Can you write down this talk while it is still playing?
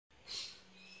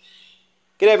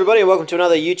G'day everybody and welcome to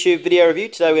another YouTube video review.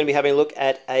 Today we're going to be having a look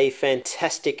at a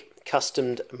fantastic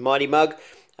customed Mighty Mug.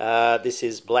 This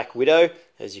is Black Widow,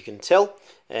 as you can tell,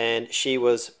 and she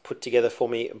was put together for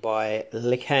me by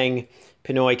Likhang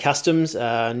Pinoy Customs.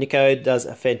 Nico does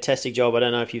a fantastic job. I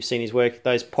don't know if you've seen his work.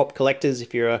 Those pop collectors,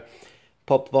 if you're a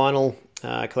pop vinyl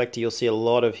collector, you'll see a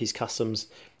lot of his customs.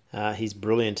 He's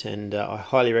brilliant, and I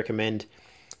highly recommend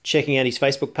checking out his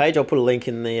Facebook page. I'll put a link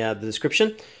in the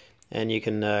description, and you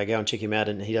can go and check him out,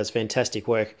 and he does fantastic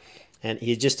work, and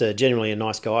he's just genuinely a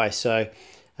nice guy. So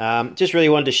just really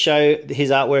wanted to show his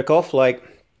artwork off. Like,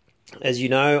 as you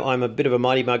know, I'm a bit of a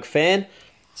Mighty Mug fan,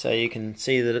 so you can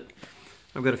see that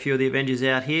I've got a few of the Avengers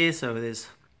out here. So there's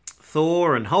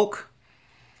Thor and Hulk,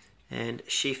 and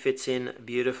she fits in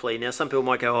beautifully. Now some people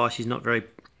might go, oh, she's not very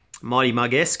Mighty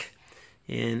Mug-esque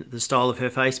in the style of her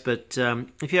face, but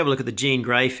if you have a look at the Jean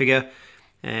Grey figure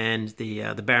and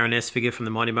the Baroness figure from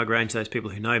the Mighty Mug range, those people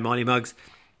who know Mighty Mugs,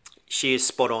 she is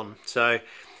spot on. So,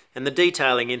 and the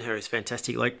detailing in her is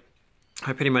fantastic. Like,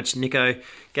 I pretty much, Nico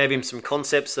gave him some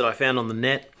concepts that I found on the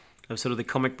net of sort of the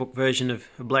comic book version of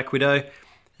Black Widow,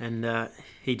 and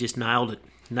he just nailed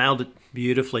it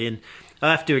beautifully. And I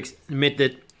have to admit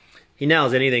that he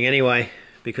nails anything anyway,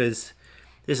 because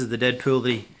this is the Deadpool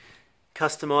that he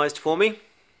customized for me,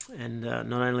 and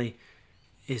not only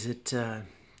is it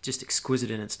just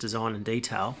exquisite in its design and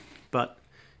detail, but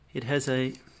it has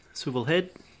a swivel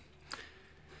head,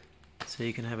 so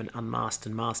you can have an unmasked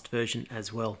and masked version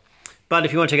as well. But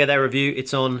if you want to check out that review,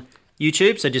 it's on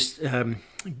YouTube, so just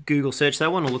Google search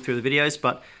that one or look through the videos.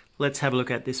 But let's have a look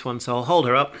at this one. So I'll hold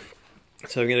her up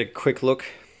so we get a quick look.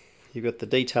 You've got the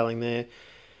detailing there,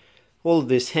 all of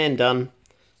this hand done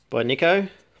by Nico.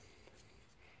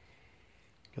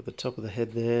 Got the top of the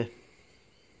head there,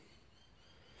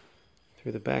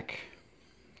 through the back,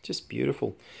 just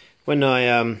beautiful. When I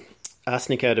asked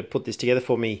Nico to put this together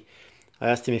for me, I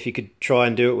asked him if he could try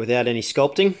and do it without any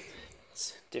sculpting.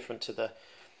 It's different to the,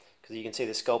 because you can see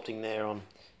the sculpting there on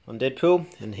Deadpool,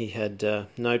 and he had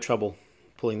no trouble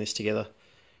pulling this together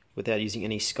without using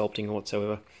any sculpting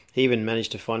whatsoever. He even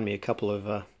managed to find me a couple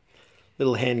of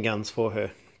little handguns for her,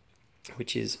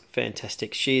 which is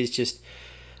fantastic. She is just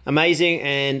amazing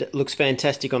and looks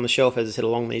fantastic on the shelf, as I said,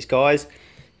 along these guys,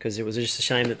 because it was just a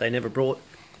shame that they never brought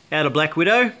out a Black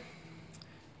Widow,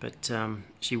 but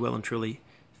she well and truly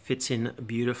fits in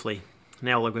beautifully.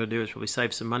 Now all I've got to do is probably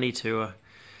save some money to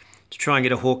try and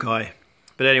get a Hawkeye.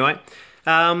 But anyway,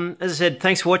 as I said,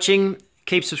 thanks for watching.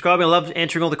 Keep subscribing. I love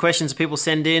answering all the questions that people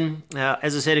send in.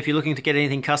 As I said, if you're looking to get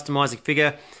anything customized, a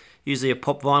figure, usually a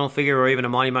pop vinyl figure or even a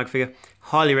Mighty Mug figure,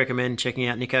 highly recommend checking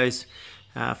out Nico's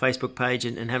Facebook page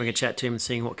and having a chat to him and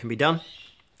seeing what can be done.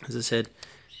 As I said,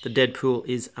 the Deadpool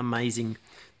is amazing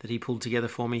that he pulled together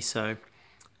for me, so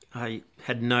I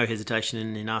had no hesitation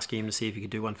in asking him to see if he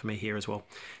could do one for me here as well.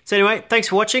 So anyway, thanks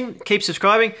for watching. Keep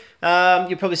subscribing.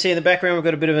 You'll probably see in the background we've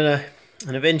got a bit of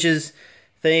an Avengers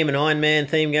theme, an Iron Man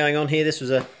theme going on here. This was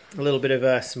a little bit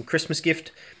of some Christmas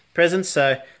gift presents, so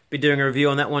I'll be doing a review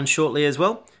on that one shortly as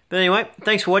well. But anyway,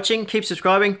 thanks for watching. Keep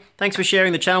subscribing. Thanks for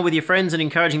sharing the channel with your friends and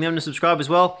encouraging them to subscribe as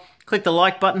well. Click the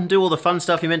like button, do all the fun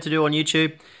stuff you're meant to do on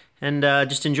YouTube, and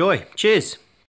just enjoy. Cheers.